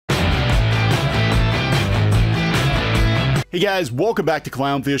Hey guys, welcome back to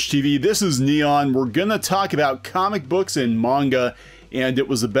Clownfish TV. This is Kneon. We're gonna talk about comic books and manga, and it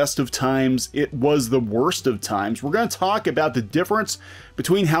was the best of times, it was the worst of times. We're gonna talk about the difference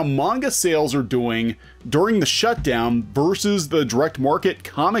between how manga sales are doing during the shutdown versus the direct market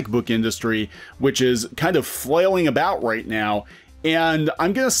comic book industry, which is kind of flailing about right now. And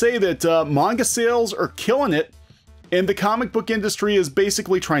I'm gonna say that manga sales are killing it, and the comic book industry is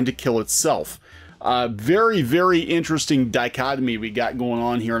basically trying to kill itself. Very, very interesting dichotomy we got going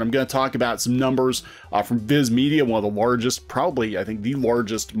on here, and I'm going to talk about some numbers from Viz Media, one of the largest, probably, I think, the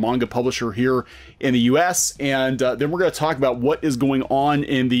largest manga publisher here in the US, and then we're going to talk about what is going on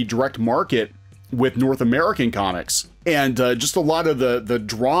in the direct market with North American comics, and just a lot of the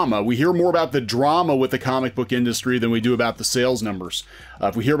drama. We hear more about the drama with the comic book industry than we do about the sales numbers.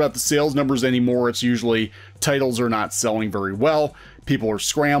 If we hear about the sales numbers anymore, it's usually titles are not selling very well. People are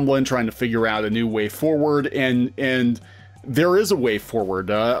scrambling, trying to figure out a new way forward, and there is a way forward.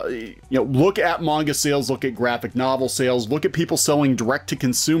 You know, look at manga sales, look at graphic novel sales, look at people selling direct to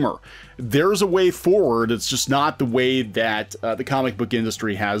consumer. There's a way forward. It's just not the way that the comic book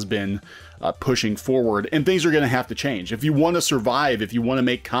industry has been pushing forward, and things are going to have to change. If you want to survive, if you want to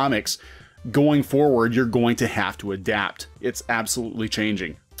make comics going forward, you're going to have to adapt. It's absolutely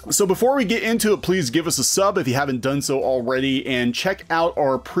changing. So before we get into it, please give us a sub if you haven't done so already, and check out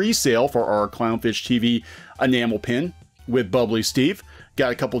our pre-sale for our Clownfish TV enamel pin with Bubbly Steve.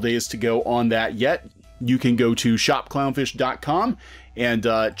 Got a couple days to go on that yet. You can go to shopclownfish.com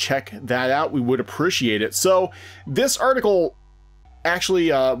and check that out. We would appreciate it. So this article actually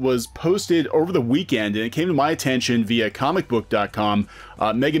was posted over the weekend, and it came to my attention via comicbook.com.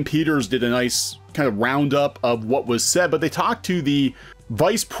 Megan Peters did a nice kind of roundup of what was said, but they talked to the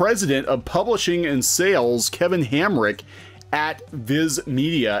Vice President of Publishing and Sales, Kevin Hamrick, at Viz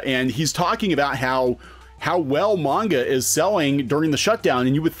Media, and he's talking about how well manga is selling during the shutdown,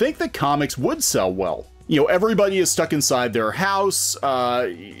 and you would think that comics would sell well. You know, everybody is stuck inside their house.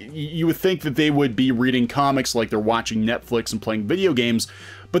 You would think that they would be reading comics like they're watching Netflix and playing video games,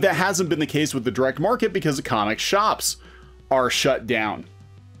 but that hasn't been the case with the direct market because the comic shops are shut down.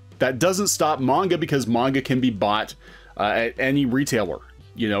 That doesn't stop manga, because manga can be bought at any retailer.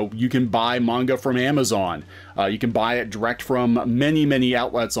 You know, you can buy manga from Amazon. You can buy it direct from many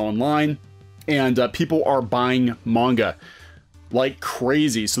outlets online, and people are buying manga like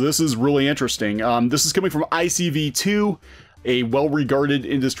crazy. So this is really interesting. This is coming from ICV2, a well-regarded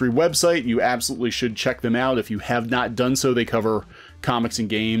industry website. You absolutely should check them out if you have not done so. They cover comics and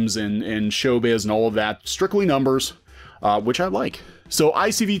games and showbiz and all of that. Strictly numbers, which I like. So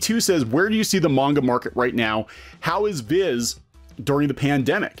ICV2 says, where do you see the manga market right now? How is Viz during the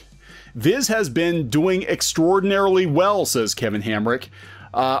pandemic? Viz has been doing extraordinarily well, says Kevin Hamrick.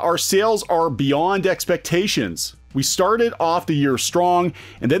 Our sales are beyond expectations. We started off the year strong,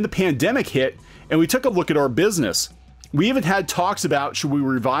 and then the pandemic hit, and we took a look at our business. We even had talks about, should we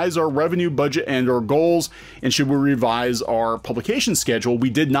revise our revenue budget and our goals, and should we revise our publication schedule? We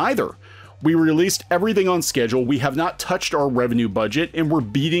did neither. We released everything on schedule. We have not touched our revenue budget, and we're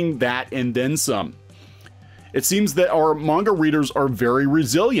beating that and then some. It seems that our manga readers are very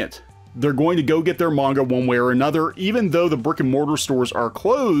resilient. They're going to go get their manga one way or another. Even though the brick and mortar stores are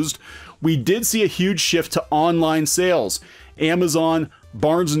closed, we did see a huge shift to online sales. Amazon,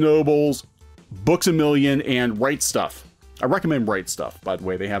 Barnes & Nobles, Books A Million, and Right Stuff. I recommend Right Stuff, by the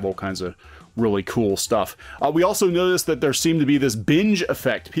way. They have all kinds of really cool stuff. We also noticed that there seemed to be this binge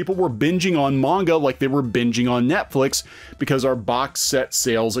effect. People were binging on manga like they were binging on Netflix because our box set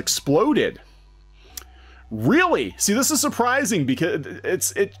sales exploded. Really? See, this is surprising, because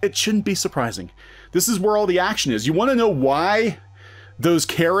it shouldn't be surprising. This is where all the action is. You want to know why those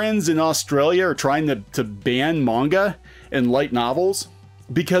Karens in Australia are trying to ban manga and light novels?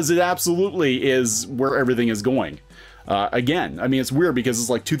 Because it absolutely is where everything is going. Again, I mean, it's weird because it's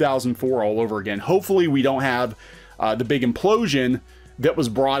like 2004 all over again. Hopefully we don't have the big implosion that was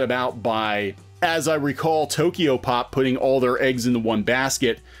brought about by, as I recall, Tokyo Pop putting all their eggs into one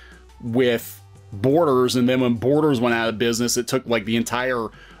basket with Borders, and then when Borders went out of business, it took like the entire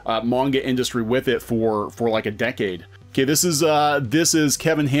manga industry with it for like a decade. Okay, this is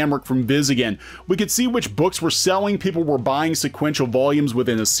Kevin Hamrick from Viz again. We could see which books were selling. People were buying sequential volumes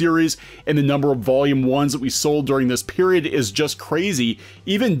within a series, and the number of volume ones that we sold during this period is just crazy.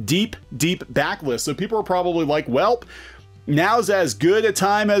 Even deep backlists. So people are probably like, well, now's as good a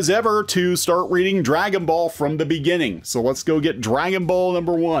time as ever to start reading Dragon Ball from the beginning. So let's go get Dragon Ball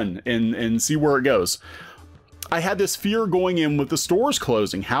 #1 and see where it goes. I had this fear going in with the stores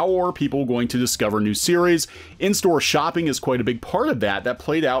closing. How are people going to discover new series? In-store shopping is quite a big part of that. That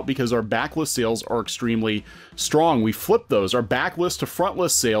played out because our backlist sales are extremely strong. We flipped those, our backlist to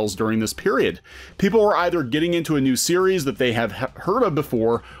frontlist sales during this period. People are either getting into a new series that they have heard of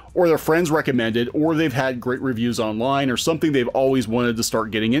before, or their friends recommended, or they've had great reviews online, or something they've always wanted to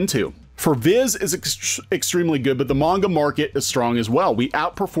start getting into. For Viz is extremely good, but the manga market is strong as well. We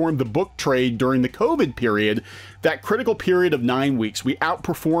outperformed the book trade during the COVID period, that critical period of 9 weeks. We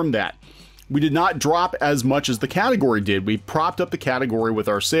outperformed that. We did not drop as much as the category did. We propped up the category with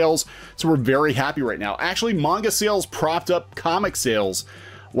our sales, so we're very happy right now. Actually, manga sales propped up comic sales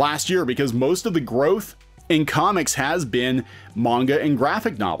last year because most of the growth in comics has been manga and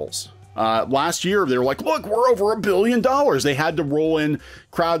graphic novels. Last year, they were like, look, we're over $1 billion. They had to roll in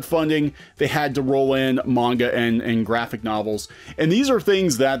crowdfunding. They had to roll in manga and graphic novels. And these are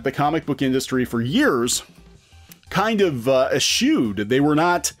things that the comic book industry for years kind of eschewed. They were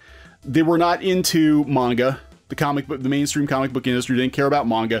not into manga. The mainstream comic book industry didn't care about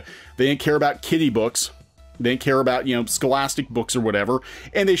manga. They didn't care about kiddie books. They didn't care about, you know, scholastic books or whatever,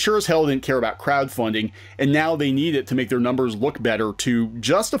 and they sure as hell didn't care about crowdfunding, and now they need it to make their numbers look better to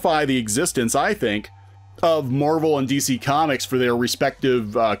justify the existence, I think, of Marvel and DC Comics for their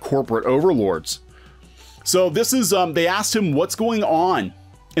respective corporate overlords. So this is, they asked him what's going on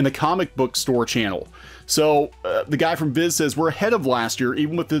in the comic book store channel. So the guy from Viz says, we're ahead of last year,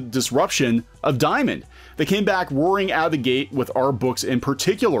 even with the disruption of Diamond. They came back roaring out of the gate with our books in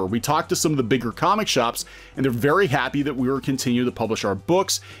particular. We talked to some of the bigger comic shops, and they're very happy that we were continuing to publish our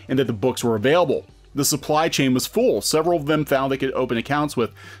books and that the books were available. The supply chain was full. Several of them found they could open accounts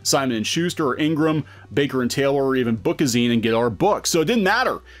with Simon & Schuster or Ingram, Baker & Taylor, or even Bookazine and get our books. So it didn't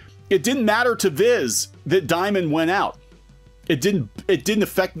matter. It didn't matter to Viz that Diamond went out. It didn't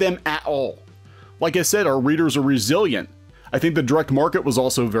affect them at all. Like I said, our readers are resilient. I think the direct market was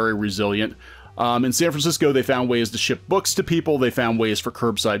also very resilient. In San Francisco, they found ways to ship books to people. They found ways for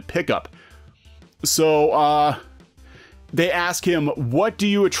curbside pickup. So they ask him, what do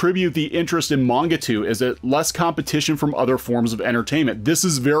you attribute the interest in manga to? Is it less competition from other forms of entertainment? This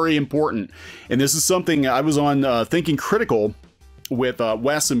is very important. And this is something I was on Thinking Critical with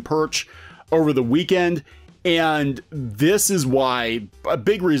Wes and Perch over the weekend. And this is why, a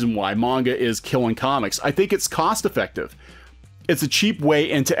big reason why manga is killing comics. I think it's cost effective. It's a cheap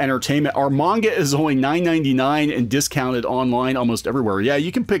way into entertainment. Our manga is only $9.99 and discounted online almost everywhere. Yeah,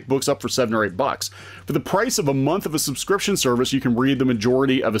 you can pick books up for $7 or $8. For the price of a month of a subscription service, you can read the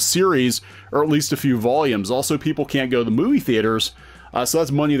majority of a series or at least a few volumes. Also, people can't go to the movie theaters, so that's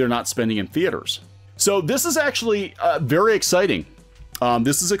money they're not spending in theaters. So this is actually very exciting.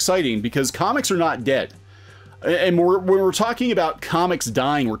 This is exciting because comics are not dead. And when we're talking about comics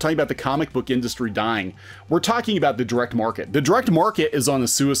dying, we're talking about the comic book industry dying. We're talking about the direct market. The direct market is on a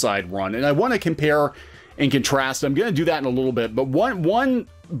suicide run, and I want to compare and contrast. I'm going to do that in a little bit, but one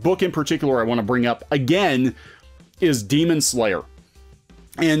book in particular I want to bring up again is Demon Slayer.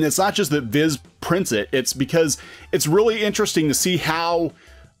 And it's not just that Viz prints it, it's because it's really interesting to see how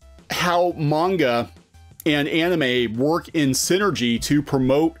manga and anime work in synergy to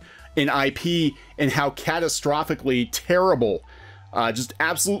promote an IP and how catastrophically terrible, just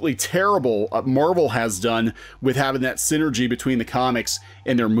absolutely terrible Marvel has done with having that synergy between the comics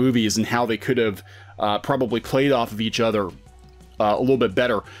and their movies and how they could have probably played off of each other a little bit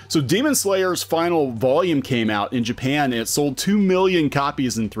better. So Demon Slayer's final volume came out in Japan and it sold 2 million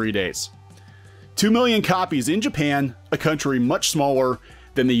copies in 3 days. 2 million copies in Japan, a country much smaller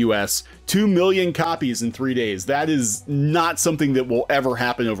than the US. 2 million copies in 3 days. That is not something that will ever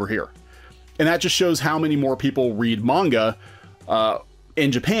happen over here. And that just shows how many more people read manga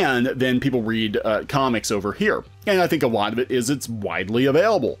in Japan than people read comics over here. And I think a lot of it is it's widely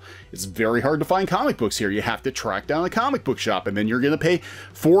available. It's very hard to find comic books here. You have to track down a comic book shop, and then you're going to pay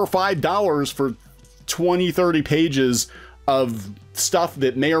 $4 or $5 for 20, 30 pages of stuff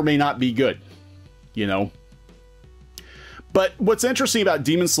that may or may not be good, you know? But what's interesting about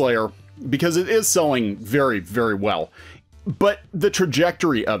Demon Slayer, because it is selling very, very well, but the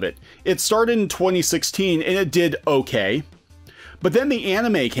trajectory of it, it started in 2016 and it did okay, but then the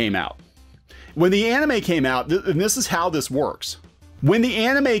anime came out. When the anime came out, and this is how this works. When the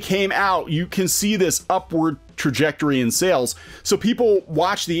anime came out, you can see this upward trajectory in sales. So people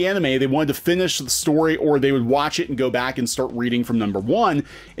watch the anime, they wanted to finish the story, or they would watch it and go back and start reading from #1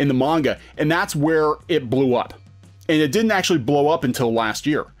 in the manga, and that's where it blew up. And it didn't actually blow up until last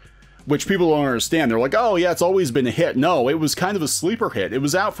year. which people don't understand. They're like, oh yeah, it's always been a hit. No, it was kind of a sleeper hit. It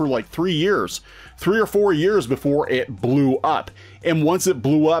was out for like 3 years, 3 or 4 years before it blew up. And once it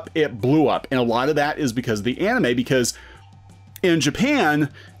blew up, it blew up. And a lot of that is because of the anime, because in Japan,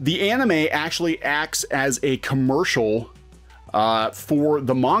 the anime actually acts as a commercial for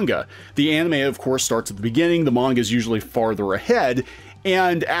the manga. The anime, of course, starts at the beginning. The manga is usually farther ahead.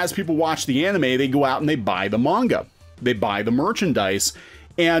 And as people watch the anime, they go out and they buy the manga. They buy the merchandise.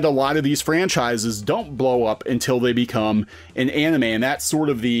 And a lot of these franchises don't blow up until they become an anime. And that's sort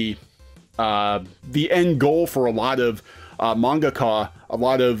of the end goal for a lot of mangaka, a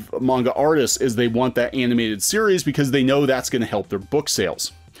lot of manga artists, is they want that animated series because they know that's going to help their book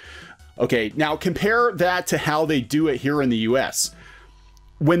sales. Okay, now compare that to how they do it here in the US.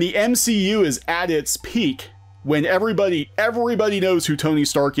 When the MCU is at its peak, when everybody knows who Tony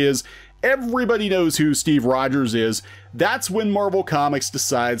Stark is, everybody knows who Steve Rogers is, that's when Marvel Comics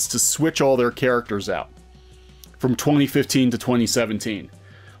decides to switch all their characters out from 2015 to 2017.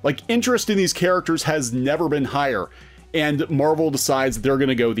 Like, interest in these characters has never been higher, and Marvel decides they're going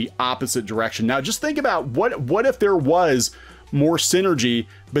to go the opposite direction. Now, just think about what if there was more synergy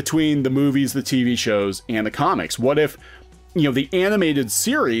between the movies, the TV shows, and the comics? What if, you know, the animated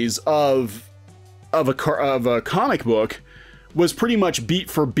series of a comic book was pretty much beat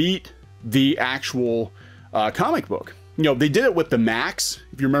for beat the actual comic book? You know, they did it with the Max.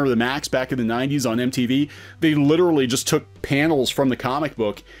 If you remember the Max back in the 90s on MTV, they literally just took panels from the comic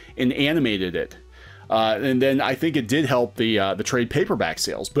book and animated it. And then I think it did help the trade paperback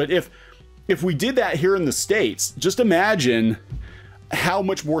sales. But if we did that here in the States, just imagine how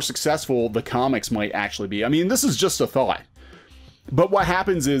much more successful the comics might actually be. I mean, this is just a thought. But what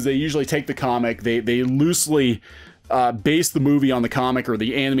happens is they usually take the comic, they loosely base the movie on the comic or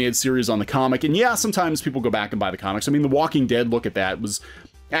the animated series on the comic. And yeah, sometimes people go back and buy the comics. I mean, The Walking Dead, look at that, was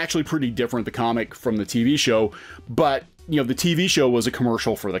actually pretty different, the comic from the TV show. But, you know, the TV show was a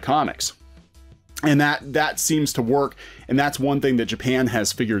commercial for the comics. And that seems to work. And that's one thing that Japan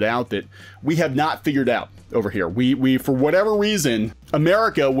has figured out that we have not figured out over here. We for whatever reason,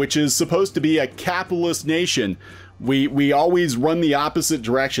 America, which is supposed to be a capitalist nation, we always run the opposite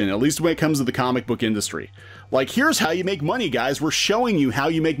direction, at least when it comes to the comic book industry. Like, here's how you make money, guys. We're showing you how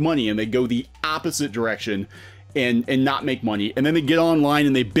you make money. And they go the opposite direction and not make money. And then they get online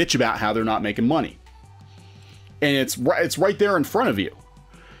and they bitch about how they're not making money. And it's right there in front of you.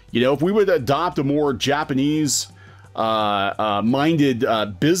 You know, if we would adopt a more Japanese minded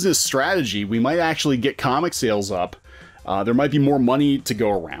business strategy, we might actually get comic sales up. There might be more money to go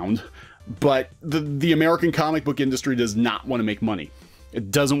around. But the American comic book industry does not want to make money. It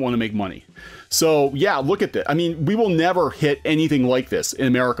doesn't want to make money. So yeah, look at that. I mean, we will never hit anything like this in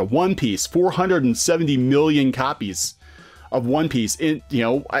America. One Piece, 470 million copies of One Piece.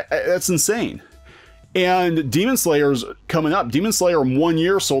 That's insane. And Demon Slayer's coming up. Demon Slayer in 1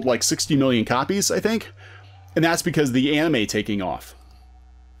 year sold like 60 million copies, I think. And that's because the anime taking off.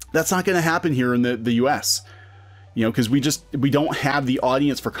 That's not going to happen here in the US. You know, because we don't have the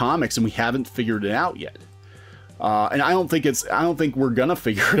audience for comics and we haven't figured it out yet. And I don't think we're gonna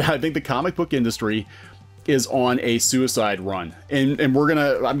figure it out. I think the comic book industry is on a suicide run, and I'm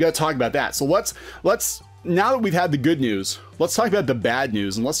gonna talk about that. So let's now that we've had the good news, let's talk about the bad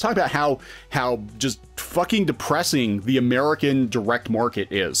news, and let's talk about how just fucking depressing the American direct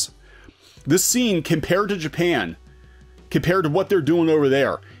market is. This scene compared to Japan, compared to what they're doing over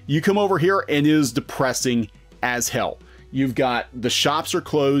there, you come over here and it is depressing as hell. You've got the shops are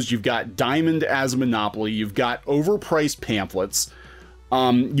closed. You've got Diamond as a monopoly. You've got overpriced pamphlets.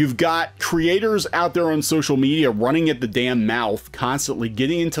 You've got creators out there on social media running at the damn mouth, constantly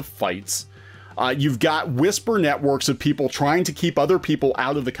getting into fights. You've got whisper networks of people trying to keep other people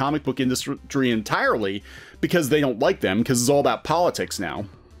out of the comic book industry entirely because they don't like them, because it's all about politics now.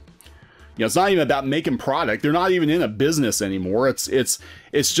 You know, it's not even about making product. They're not even in a business anymore. It's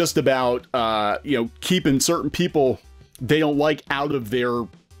just about keeping certain people they don't like out of their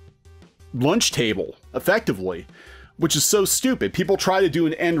lunch table, effectively, which is so stupid. People try to do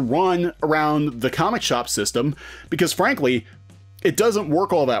an end run around the comic shop system because, frankly, it doesn't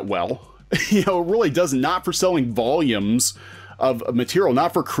work all that well. You know, it really doesn't. Not for selling volumes of material,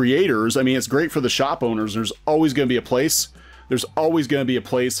 not for creators. I mean, it's great for the shop owners. There's always going to be a place. There's always going to be a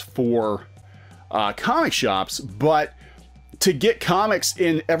place for comic shops, but to get comics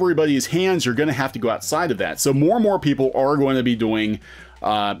in everybody's hands, you're going to have to go outside of that. So more and more people are going to be doing,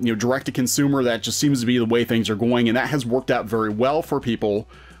 direct to consumer. That just seems to be the way things are going. And that has worked out very well for people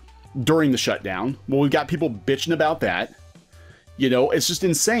during the shutdown. Well, we've got people bitching about that. You know, it's just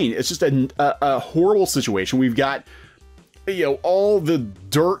insane. It's just a horrible situation. We've got you know, all the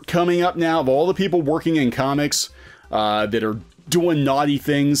dirt coming up now of all the people working in comics that are doing naughty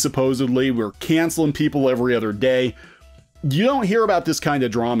things, supposedly. We're canceling people every other day. You don't hear about this kind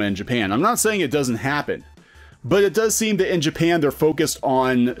of drama in Japan. I'm not saying it doesn't happen, but it does seem that in Japan they're focused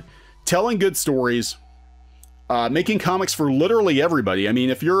on telling good stories, making comics for literally everybody. I mean,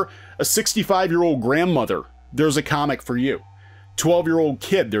 if you're a 65-year-old grandmother, there's a comic for you. 12-year-old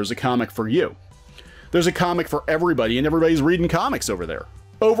kid, there's a comic for you. There's a comic for everybody, and everybody's reading comics over there.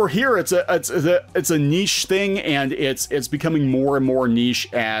 Over here, it's a niche thing, and it's becoming more and more niche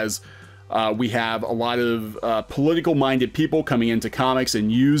as we have a lot of political-minded people coming into comics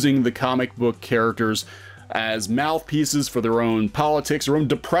and using the comic book characters as mouthpieces for their own politics, their own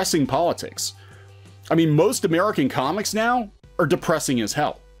depressing politics. I mean, most American comics now are depressing as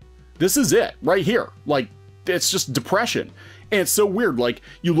hell. This is it, right here. Like, it's just depression. And it's so weird. Like,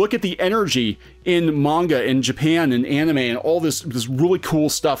 you look at the energy in manga in Japan and anime and all this really cool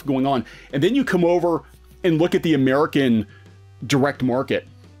stuff going on, and then you come over and look at the American direct market,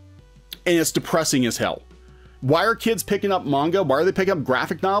 and it's depressing as hell. Why are kids picking up manga? Why are they picking up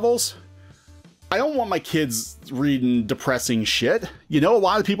graphic novels? I don't want my kids reading depressing shit. You know, a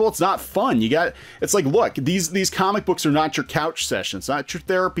lot of people, it's not fun. It's like, look, these comic books are not your couch session. It's not your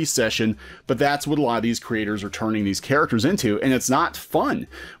therapy session, but that's what a lot of these creators are turning these characters into, and it's not fun.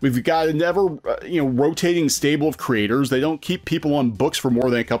 We've got a never, rotating stable of creators. They don't keep people on books for more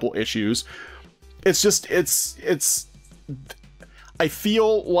than a couple issues. It's just, I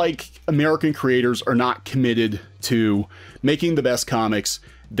feel like American creators are not committed to making the best comics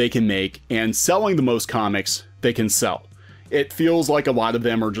they can make and selling the most comics they can sell. It feels like a lot of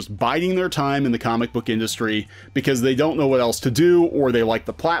them are just biding their time in the comic book industry because they don't know what else to do, or they like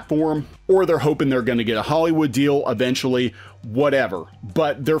the platform, or they're hoping they're going to get a Hollywood deal eventually, whatever.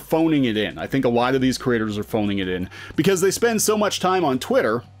 But they're phoning it in. I think a lot of these creators are phoning it in because they spend so much time on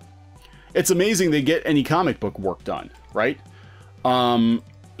Twitter. It's amazing they get any comic book work done, right?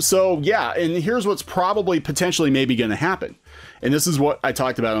 So yeah, and here's what's probably potentially maybe going to happen. And this is what I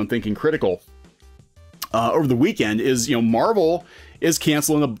talked about on Thinking Critical over the weekend is, Marvel is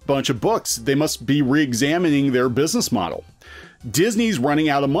canceling a bunch of books. They must be re-examining their business model. Disney's running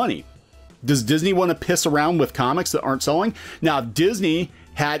out of money. Does Disney want to piss around with comics that aren't selling? Now, if Disney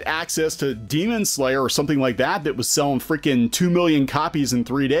had access to Demon Slayer or something like that that was selling freaking 2 million copies in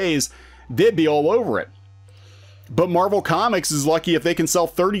 3 days, they'd be all over it. But Marvel Comics is lucky if they can sell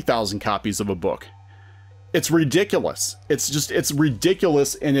 30,000 copies of a book. It's ridiculous. It's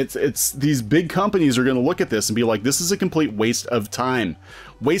ridiculous, and it's these big companies are going to look at this and be like, this is a complete waste of time.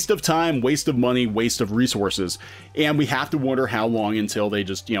 Waste of time, waste of money, waste of resources. And we have to wonder how long until they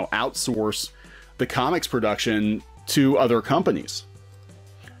just, outsource the comics production to other companies.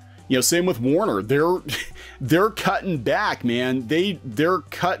 Same with Warner. They're cutting back, man. They're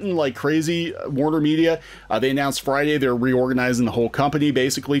cutting like crazy. Warner Media. They announced Friday they're reorganizing the whole company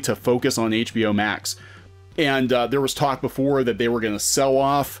basically to focus on HBO Max. And there was talk before that they were going to sell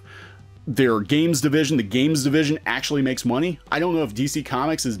off their games division. The games division actually makes money. I don't know if DC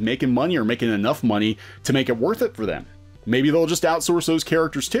Comics is making money or making enough money to make it worth it for them. Maybe they'll just outsource those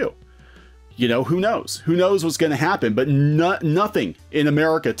characters too. Who knows? Who knows what's going to happen? But nothing in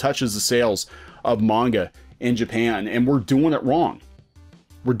America touches the sales of manga in Japan, and we're doing it wrong.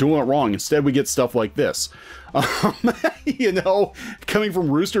 We're doing it wrong. Instead, we get stuff like this. Coming from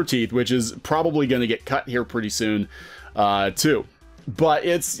Rooster Teeth, which is probably going to get cut here pretty soon, too. But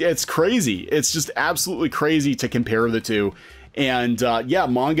it's crazy. It's just absolutely crazy to compare the two. And yeah,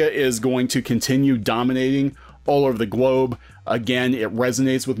 manga is going to continue dominating all over the globe. Again, it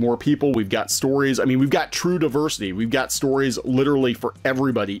resonates with more people. We've got stories. I mean, we've got true diversity. We've got stories literally for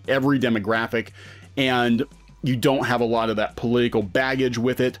everybody, every demographic, and you don't have a lot of that political baggage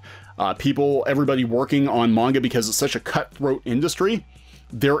with it. Everybody working on manga, because it's such a cutthroat industry,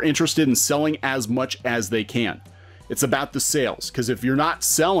 they're interested in selling as much as they can. It's about the sales, because if you're not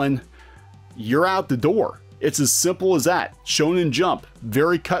selling, you're out the door. It's as simple as that. Shonen Jump,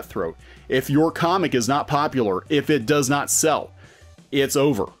 very cutthroat. If your comic is not popular, if it does not sell, it's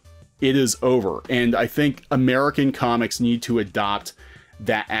over. It is over. And I think American comics need to adopt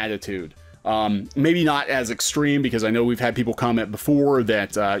that attitude. Maybe not as extreme, because I know we've had people comment before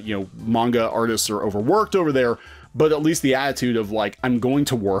that, manga artists are overworked over there, but at least the attitude of like, I'm going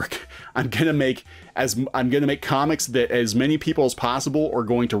to work. I'm going to make comics that as many people as possible are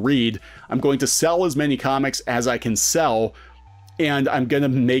going to read. I'm going to sell as many comics as I can sell, and I'm going to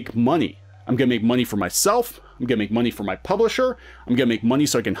make money. I'm going to make money for myself. I'm going to make money for my publisher. I'm going to make money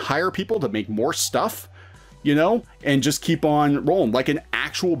so I can hire people to make more stuff, and just keep on rolling like an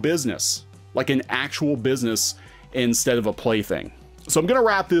actual business. instead of a plaything. So I'm going to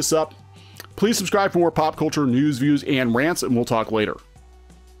wrap this up. Please subscribe for more pop culture news, views, and rants, and we'll talk later.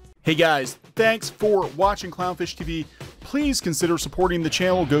 Hey guys, thanks for watching Clownfish TV. Please consider supporting the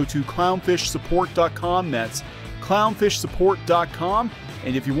channel. Go to clownfishsupport.com. That's clownfishsupport.com.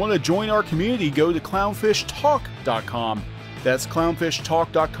 And if you want to join our community, go to clownfishtalk.com. That's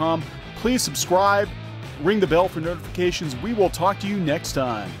clownfishtalk.com. Please subscribe, ring the bell for notifications. We will talk to you next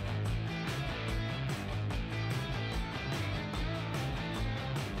time.